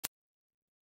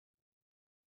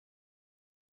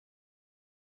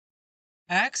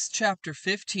Acts chapter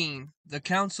 15, the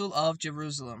Council of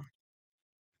Jerusalem.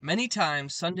 Many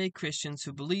times Sunday Christians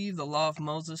who believe the law of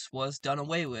Moses was done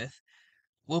away with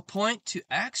will point to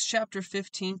Acts chapter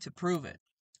 15 to prove it.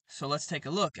 So let's take a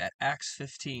look at Acts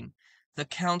 15, the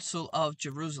Council of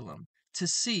Jerusalem, to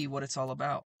see what it's all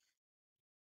about.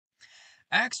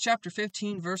 Acts chapter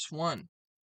 15, verse 1.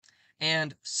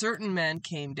 And certain men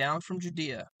came down from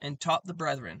Judea and taught the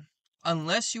brethren,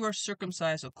 unless you are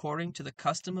circumcised according to the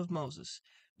custom of Moses,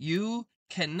 you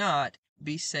cannot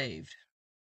be saved.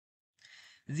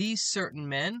 These certain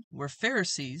men were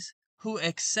Pharisees who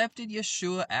accepted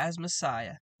Yeshua as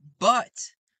Messiah, but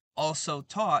also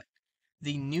taught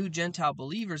the new Gentile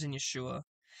believers in Yeshua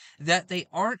that they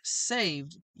aren't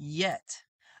saved yet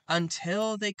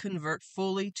until they convert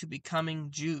fully to becoming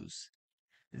Jews,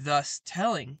 thus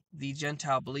telling the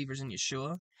Gentile believers in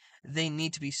Yeshua they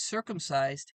need to be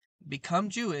circumcised, become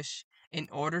Jewish, in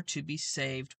order to be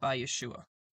saved by Yeshua.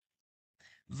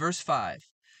 Verse 5.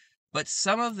 But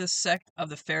some of the sect of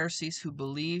the Pharisees who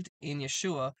believed in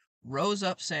Yeshua rose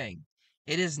up, saying,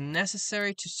 it is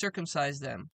necessary to circumcise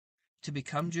them, to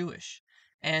become Jewish,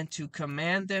 and to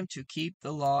command them to keep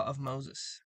the law of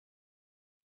Moses.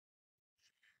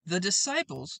 The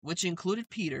disciples, which included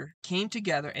Peter, came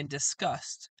together and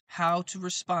discussed how to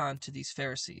respond to these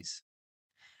Pharisees.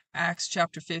 Acts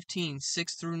chapter 15,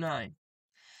 6 through 9.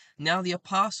 Now the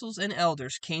apostles and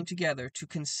elders came together to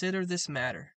consider this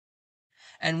matter.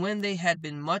 And when they had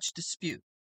been much dispute,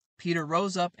 Peter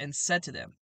rose up and said to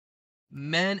them,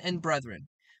 Men and brethren,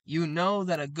 you know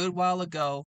that a good while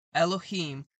ago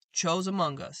Elohim chose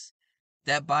among us,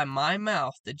 that by my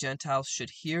mouth the Gentiles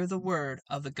should hear the word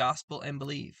of the gospel and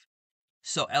believe.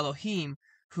 So Elohim,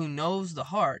 who knows the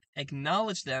heart,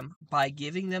 acknowledged them by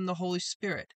giving them the Holy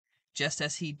Spirit, just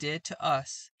as he did to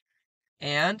us,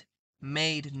 and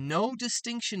made no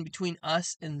distinction between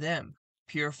us and them,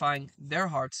 purifying their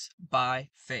hearts by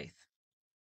faith.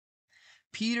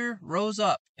 Peter rose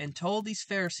up and told these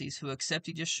Pharisees who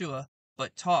accepted Yeshua,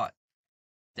 but taught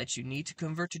that you need to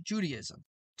convert to Judaism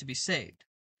to be saved,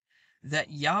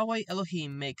 that Yahweh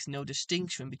Elohim makes no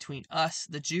distinction between us,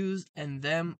 the Jews, and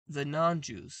them, the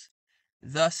non-Jews.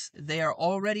 Thus, they are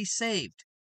already saved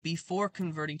before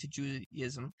converting to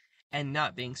Judaism and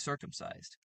not being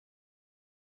circumcised.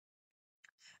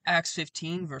 Acts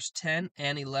 15, verse 10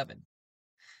 and 11.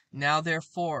 Now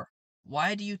therefore,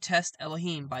 why do you test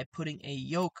Elohim by putting a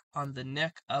yoke on the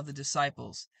neck of the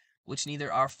disciples, which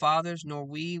neither our fathers nor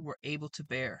we were able to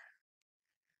bear?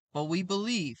 But we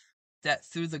believe that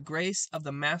through the grace of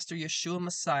the Master Yeshua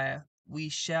Messiah, we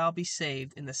shall be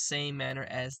saved in the same manner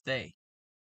as they.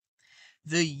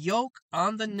 The yoke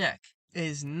on the neck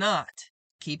is not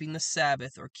keeping the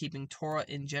Sabbath or keeping Torah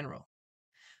in general.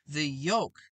 The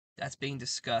yoke that's being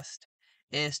discussed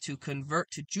is to convert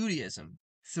to Judaism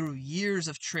through years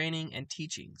of training and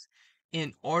teachings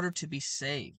in order to be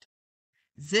saved.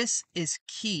 This is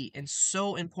key and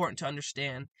so important to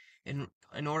understand in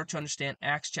order to understand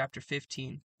Acts chapter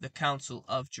 15, the Council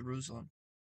of Jerusalem.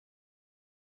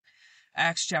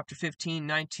 Acts chapter 15,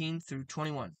 19 through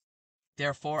 21.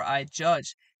 Therefore I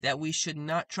judge that we should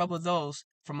not trouble those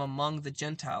from among the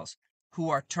Gentiles who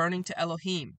are turning to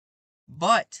Elohim,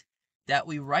 but that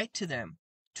we write to them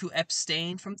to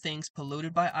abstain from things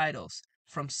polluted by idols,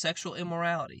 from sexual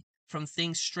immorality, from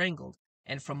things strangled,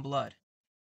 and from blood.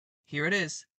 Here it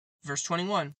is, verse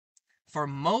 21. For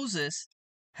Moses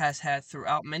has had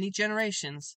throughout many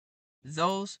generations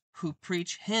those who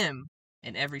preach him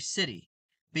in every city,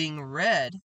 being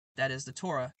read, that is the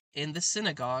Torah, in the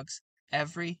synagogues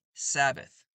every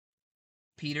Sabbath.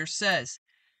 Peter says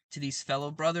to these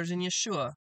fellow brothers in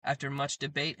Yeshua, after much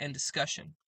debate and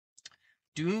discussion,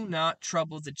 do not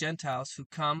trouble the Gentiles who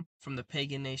come from the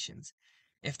pagan nations.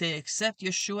 If they accept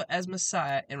Yeshua as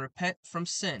Messiah and repent from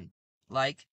sin,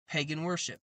 like pagan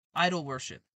worship, idol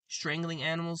worship, strangling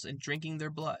animals, and drinking their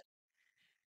blood,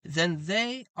 then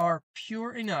they are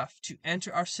pure enough to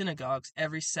enter our synagogues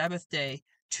every Sabbath day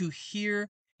to hear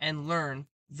and learn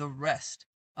the rest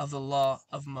of the law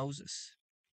of Moses.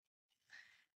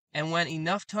 And when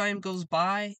enough time goes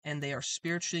by and they are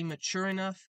spiritually mature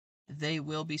enough, they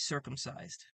will be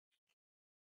circumcised.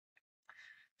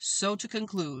 So to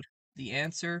conclude, the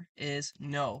answer is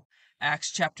no.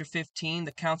 Acts chapter 15,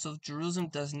 the Council of Jerusalem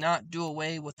does not do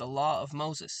away with the law of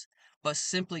Moses, but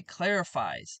simply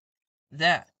clarifies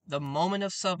that the moment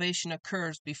of salvation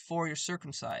occurs before you're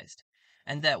circumcised,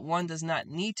 and that one does not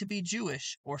need to be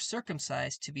Jewish or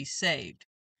circumcised to be saved,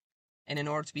 and in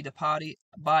order to be the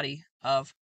body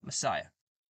of Messiah.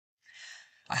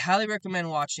 I highly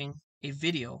recommend watching a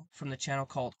video from the channel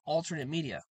called Altarnate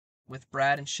Media with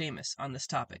Brad and Seamus on this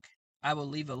topic. I will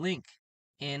leave a link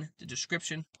in the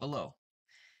description below.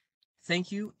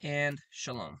 Thank you and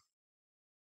shalom.